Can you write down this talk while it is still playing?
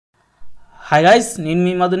Hi guys, నేను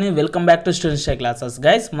మీ మధుని. Welcome back to students classes.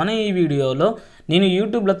 Guys, మన ఈ వీడియోలో నేను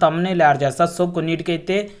యూట్యూబ్లో తమ్నెయిల్ యాడ్ చేస్తా. సో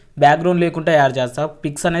కొన్నిటికైతే బ్యాక్గ్రౌండ్ లేకుండా యాడ్ చేస్తా.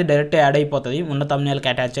 పిక్స్ అనేది డైరెక్ట్ యాడ్ అయిపోతుంది ఉన్న తమ్నెయిల్కి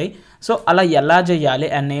అటాచ్ అయ్యి. సో అలా ఎలా చేయాలి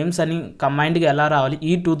అండ్ నేమ్స్ అని కంబైన్డ్గా ఎలా రావాలి,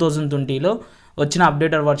 ఈ 2020లో వచ్చిన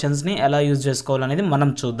అప్డేటెడ్ వర్షన్స్ని ఎలా యూజ్ చేసుకోవాలనేది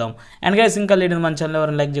మనం చూద్దాం. అండ్ గైస్, ఇంకా లేని మన ఛానల్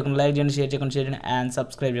ఎవరైనా లైక్ చేయండి, షేర్ చేయండి అండ్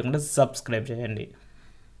సబ్స్క్రైబ్ చేయకుండా సబ్స్క్రైబ్ చేయండి.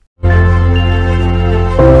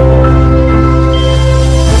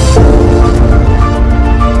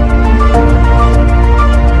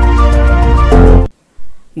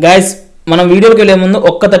 గైస్, మనం వీడియోకి వెళ్ళే ముందు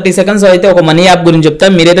ఒక్క 30 సెకండ్స్ అయితే ఒక మనీ యాప్ గురించి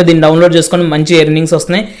చెప్తాను. మీరైతే దీన్ని డౌన్లోడ్ చేసుకొని మంచి ఎర్నింగ్స్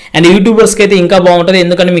వస్తున్నాయి. అండ్ యూట్యూబర్స్కి అయితే ఇంకా బాగుంటుంది,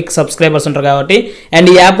 ఎందుకంటే మీకు సబ్స్క్రైబర్స్ ఉంటారు కాబట్టి. అండ్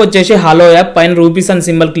ఈ యాప్ వచ్చేసి హలో యాప్. పైన రూపీస్ అని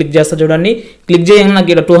సింబల్ క్లిక్ చేస్తా చూడండి. క్లిక్ చేయగానే నాకు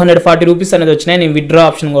ఇక్కడ 240 రూపీస్ అనేది వచ్చినాయి. నేను విత్డ్రా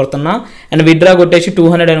ఆప్షన్ కొడుతున్నా. అండ్ విత్డ్రా కొట్టేసి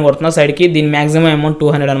 200 అని కొడుతున్నా సైడ్కి. దీని మాక్సిమం అమౌంట్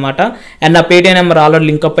 200 అనమాట. అండ్ నా Paytm number already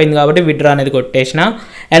link up అయింది కాబట్టి విత్డ్రా అనేది కొట్టేసిన.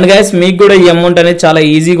 అండ్ గైస్, మీకు కూడా ఈ అమౌంట్ అనేది చాలా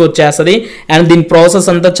ఈజీగా వచ్చేస్తుంది. అండ్ దీని ప్రాసెస్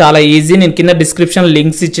అంతా చాలా ఈజీ. నేను కింద డిస్క్రిప్షన్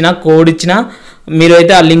లింక్స్ ఇచ్చిన, కోడ్ ఇచ్చిన, మీరు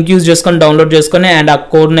అయితే ఆ లింక్ యూజ్ చేసుకొని డౌన్లోడ్ చేసుకొని అండ్ ఆ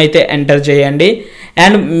కోడ్ని అయితే ఎంటర్ చేయండి.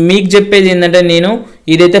 అండ్ మీకు చెప్పేది ఏంటంటే, నేను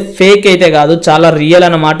ఇదైతే ఫేక్ అయితే కాదు, చాలా రియల్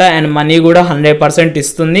అనమాట. అండ్ మనీ కూడా 100%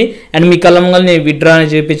 ఇస్తుంది. అండ్ మీ కళ్ళ ముంగల్ నేను విత్డ్రా అని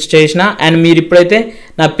చేసిన. అండ్ మీరు ఇప్పుడైతే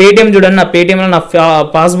నా పేటీఎం చూడండి. నా పేటీఎంలో నా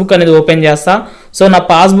పాస్బుక్ అనేది ఓపెన్ చేస్తా. సో నా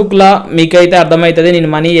పాస్బుక్లో మీకైతే అర్థమవుతుంది నేను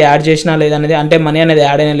మనీ యాడ్ చేసినా లేదనేది. అంటే మనీ అనేది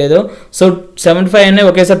యాడ్ అయినా లేదు. సో 75 అయినాయి,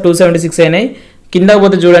 ఒకేసారి 276 అయినాయి. కింద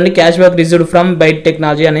పోతే చూడండి, cash back received from byte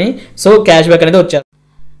technology అని. సో క్యాష్ బ్యాక్ అనేది వచ్చారు.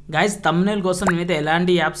 గైస్, తమ్నెయిల్ కోసం నేనైతే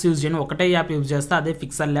ఎలాంటి యాప్స్ యూజ్ చేయను, ఒకటే యాప్ యూజ్ చేస్తా, అదే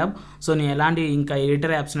పిక్సెల్ ల్యాబ్. సో నేను ఎలాంటి ఇంకా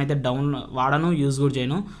ఎడిటర్ యాప్స్ని అయితే వాడను, యూజ్ కూడా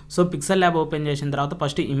చేయను. సో పిక్సెల్ ల్యాబ్ ఓపెన్ చేసిన తర్వాత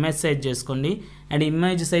ఫస్ట్ ఇమేజ్ సైజ్ చేసుకోండి. అండ్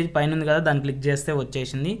ఇమేజ్ సైజ్ పైన ఉంది కదా, దాన్ని క్లిక్ చేస్తే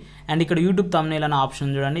వచ్చేసింది. అండ్ ఇక్కడ యూట్యూబ్ తమ్నెయిల్ అనే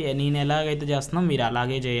ఆప్షన్ చూడండి. నేను ఎలాగైతే చేస్తున్నానో మీరు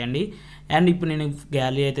అలాగే చేయండి. అండ్ ఇప్పుడు నేను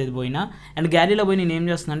గ్యాలరీ అయితే పోయినా. అండ్ గ్యాలరీలో పోయి నేను ఏం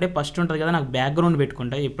చేస్తున్నా అంటే, ఫస్ట్ ఉంటుంది కదా, నాకు బ్యాక్గ్రౌండ్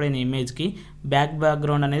పెట్టుకుంటా. ఎప్పుడైనా ఇమేజ్కి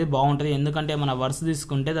బ్యాక్గ్రౌండ్ అనేది బాగుంటుంది, ఎందుకంటే మన వర్స్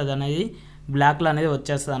తీసుకుంటే అది అనేది బ్లాక్లో అనేది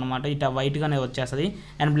వచ్చేస్తుంది అనమాట. ఇట్లా వైట్గానే వచ్చేస్తుంది.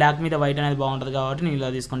 అండ్ బ్లాక్ మీద వైట్ అనేది బాగుంటుంది కాబట్టి నేను ఇలా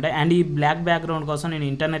తీసుకుంటా. అండ్ ఈ బ్లాక్ బ్యాక్గ్రౌండ్ కోసం నేను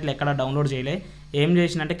ఇంటర్నెట్లో ఎక్కడ డౌన్లోడ్ చేయలే. ఏం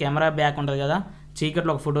చేసినంటే, కెమెరా బ్యాక్ ఉంటుంది కదా,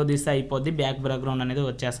 చీకట్లో ఒక ఫోటో తీస్తే అయిపోద్ది, బ్యాక్గ్రౌండ్ అనేది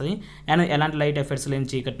వచ్చేస్తుంది. అండ్ ఎలాంటి లైట్ ఎఫెక్ట్స్ లేని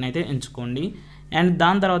చీకటిని అయితే ఎంచుకోండి. అండ్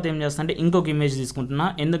దాని తర్వాత ఏం చేస్తానంటే, ఇంకొక ఇమేజ్ తీసుకుంటున్నా,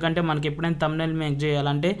 ఎందుకంటే మనకి ఎప్పుడైనా థంబ్నెయిల్ మేక్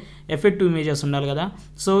చేయాలంటే ఎఫెక్టివ్ ఇమేజెస్ ఉండాలి కదా.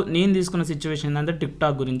 సో నేను తీసుకున్న సిచ్యువేషన్ ఏంటంటే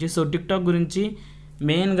టిక్టాక్ గురించి. సో టిక్టాక్ గురించి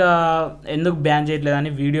మెయిన్గా ఎందుకు బ్యాన్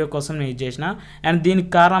చేయట్లేదని వీడియో కోసం నేను చేసిన. అండ్ దీనికి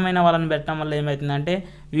కారణమైన వాళ్ళని పెట్టడం వల్ల ఏమవుతుందంటే,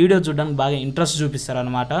 వీడియో చూడడానికి బాగా ఇంట్రెస్ట్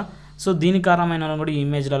చూపిస్తారనమాట. సో దీనికి కారణమైన వాళ్ళని కూడా ఈ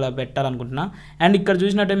ఇమేజ్లో అలా పెట్టాలనుకుంటున్నా. అండ్ ఇక్కడ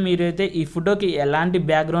చూసినట్టే మీరైతే ఈ ఫోటోకి ఎలాంటి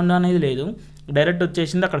బ్యాక్గ్రౌండ్ అనేది లేదు, డైరెక్ట్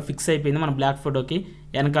వచ్చేసింది, అక్కడ ఫిక్స్ అయిపోయింది మన బ్లాక్ ఫోటోకి.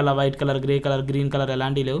 వెనకాల white colour, grey colour, green colour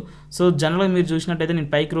ఎలాంటివి లేవు. సో జనరల్గా మీరు చూసినట్టయితే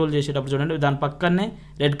నేను పైకి రోల్ చేసేటప్పుడు చూడండి, దాని పక్కనే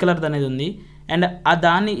రెడ్ కలర్ అనేది ఉంది. అండ్ ఆ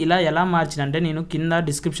దాన్ని ఇలా ఎలా మార్చినంటే, నేను కింద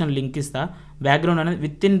డిస్క్రిప్షన్ లింక్ ఇస్తా. బ్యాక్గ్రౌండ్ అనేది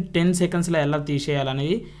వితిన్ 10 సెకండ్స్లో ఎలా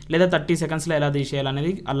తీసేయాలనేది, లేదా 30 సెకండ్స్లో ఎలా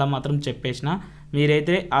తీసేయాలనేది అలా మాత్రం చెప్పేసిన.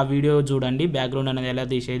 మీరైతే ఆ వీడియో చూడండి, బ్యాక్గ్రౌండ్ అనేది ఎలా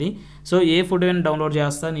తీసేది. సో ఏ ఫోటోని డౌన్లోడ్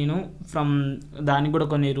చేస్తా నేను ఫ్రమ్, దానికి కూడా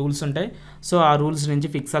కొన్ని రూల్స్ ఉంటాయి. సో ఆ రూల్స్ నుంచి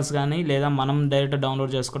పిక్సెల్స్ కానీ, లేదా మనం డైరెక్ట్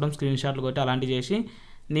డౌన్లోడ్ చేసుకోవడం, స్క్రీన్ షాట్లు కొట్టి అలాంటివి చేసి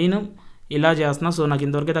నేను ఇలా చేస్తున్నా. సో నాకు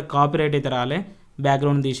ఇంతవరకు అయితే కాపీరైట్ అయితే రాలే,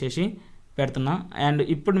 బ్యాక్గ్రౌండ్ తీసేసి పెడుతున్నా. అండ్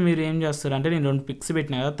ఇప్పుడు మీరు ఏం చేస్తారంటే, నేను 2 పిక్స్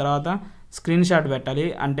పెట్టినా కదా, తర్వాత స్క్రీన్ షాట్ పెట్టాలి.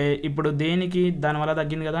 అంటే ఇప్పుడు దేనికి దానివల్ల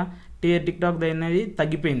తగ్గింది కదా, టిక్టాక్ అనేది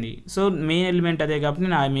తగ్గిపోయింది. సో మెయిన్ ఎలిమెంట్ అదే కాబట్టి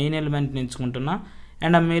నేను ఆ మెయిన్ ఎలిమెంట్ని ఎంచుకుంటున్నా.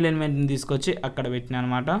 అండ్ ఆ మెయిన్ ఎలిమెంట్ని తీసుకొచ్చి అక్కడ పెట్టినా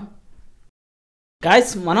అనమాట.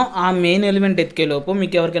 గాయస్, మనం ఆ మెయిన్ ఎలిమెంట్ ఎత్తికేలోపు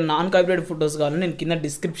మీకు ఎవరికైనా నాన్ కాపీరైట్ ఫొటోస్ కావాలని నేను కింద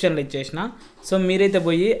డిస్క్రిప్షన్లో ఇచ్చేసిన. సో మీరైతే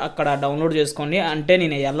పోయి అక్కడ డౌన్లోడ్ చేసుకోండి. అంటే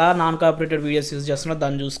నేను ఎలా నాన్ కాపీరైటెడ్ వీడియోస్ యూజ్ చేస్తున్నా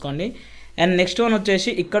దాన్ని చూసుకోండి. అండ్ నెక్స్ట్ వన్ వచ్చేసి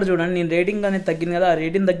ఇక్కడ చూడండి, నేను రేటింగ్ అనేది తగ్గింది కదా, ఆ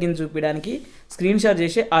రేటింగ్ తగ్గింది చూపించడానికి స్క్రీన్ షాట్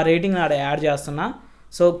చేసి ఆ రేటింగ్ ఆడ యాడ్ చేస్తున్నా.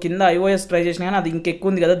 సో కింద iOS ట్రై చేసిన కానీ అది ఇంకెక్కువ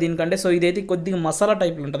ఉంది కదా దీనికంటే. సో ఇదైతే కొద్దిగా మసాలా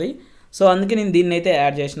టైప్లో ఉంటుంది. సో అందుకే నేను దీన్ని అయితే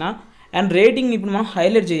యాడ్ చేసిన. అండ్ రేటింగ్ ఇప్పుడు మనం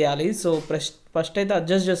హైలైట్ చేయాలి. సో ఫస్ట్ అయితే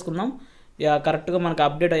అడ్జస్ట్ చేసుకుందాం. కరెక్ట్గా మనకు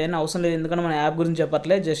అప్డేట్ అయ్యాను అవసరం లేదు, ఎందుకంటే మన యాప్ గురించి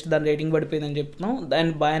చెప్పట్లేదు, జస్ట్ దాని రేటింగ్ పడిపోయిందని చెప్తున్నాం.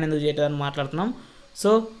 దాన్ని బాయ్ అని ఎందుకు చేయట్లేదని మాట్లాడుతున్నాం.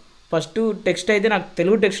 సో ఫస్ట్ టెక్స్ట్ అయితే నాకు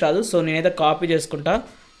తెలుగు టెక్స్ట్ రాదు. సో నేనైతే కాపీ చేసుకుంటా,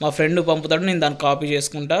 మా ఫ్రెండ్ పంపుతాడు, నేను దాన్ని కాపీ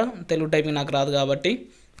చేసుకుంటా. తెలుగు టైపింగ్ నాకు రాదు కాబట్టి,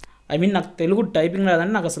 నాకు తెలుగు టైపింగ్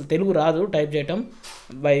రాదని, నాకు అసలు తెలుగు రాదు టైప్ చేయటం,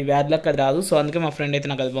 బై బ్యాడ్ లక్ అది రాదు. సో అందుకే మా ఫ్రెండ్ అయితే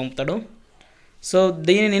నాకు అది పంపుతాడు. సో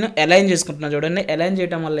దీన్ని నేను అలైన్ చేసుకుంటున్నాను చూడండి. అలైన్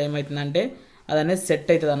చేయడం వల్ల ఏమవుతుందంటే అది అనేది సెట్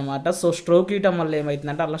అవుతుంది అనమాట. సో స్ట్రోక్ ఇవ్వటం వల్ల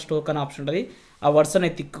ఏమవుతుందంటే, అలా స్ట్రోక్ అనే ఆప్షన్ ఉంటుంది, ఆ వర్డ్స్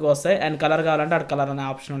అనేవి థిక్గా వస్తాయి. అండ్ కలర్ కావాలంటే అక్కడ కలర్ అనే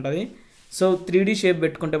ఆప్షన్ ఉంటుంది. సో 3D షేప్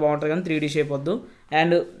పెట్టుకుంటే బాగుంటుంది, కానీ 3D షేప్ వద్దు.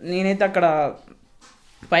 అండ్ నేనైతే అక్కడ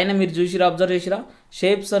పైన మీరు చూసిరా, అబ్జర్వ్ చేసిరా,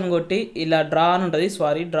 షేప్స్ అని కొట్టి ఇలా డ్రా అని ఉంటుంది,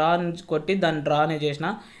 డ్రా అని కొట్టి దాన్ని డ్రా అని చేసిన,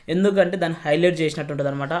 ఎందుకంటే దాన్ని హైలైట్ చేసినట్టు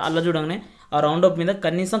ఉంటుంది అనమాట. అలా చూడగానే ఆ రౌండ్ అప్ మీద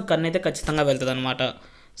కనీసం కన్ను అయితే ఖచ్చితంగా వెళ్తుంది అనమాట.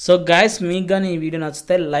 సో గైస్, మీకు కానీ ఈ వీడియో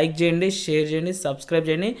నచ్చితే లైక్ చేయండి, షేర్ చేయండి, సబ్స్క్రైబ్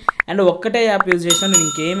చేయండి. అండ్ ఒక్కటే యాప్ యూజ్ చేసినా, నేను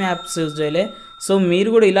ఇంకేం యాప్స్ యూజ్ చేయలే. సో మీరు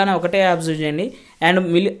కూడా ఇలానే ఒకటే యాప్స్ యూజ్ చేయండి. అండ్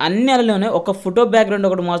అన్ని అలానే ఒక ఫోటో బ్యాక్గ్రౌండ్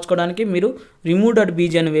ఒకటి మార్చుకోవడానికి మీరు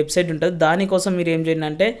remove.bg అనే వెబ్సైట్ ఉంటుంది. దానికోసం మీరు ఏం చేయండి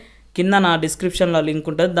అంటే కింద నా డిస్క్రిప్షన్లో లింక్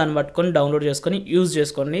ఉంటుంది, దాన్ని పట్టుకొని డౌన్లోడ్ చేసుకొని యూజ్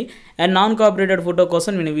చేసుకోండి. అండ్ నాన్ కాపీరైటెడ్ ఫోటో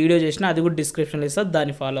కోసం నేను వీడియో చేసిన, అది కూడా డిస్క్రిప్షన్లో ఇస్తాను,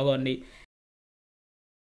 దాన్ని ఫాలో అవ్వండి.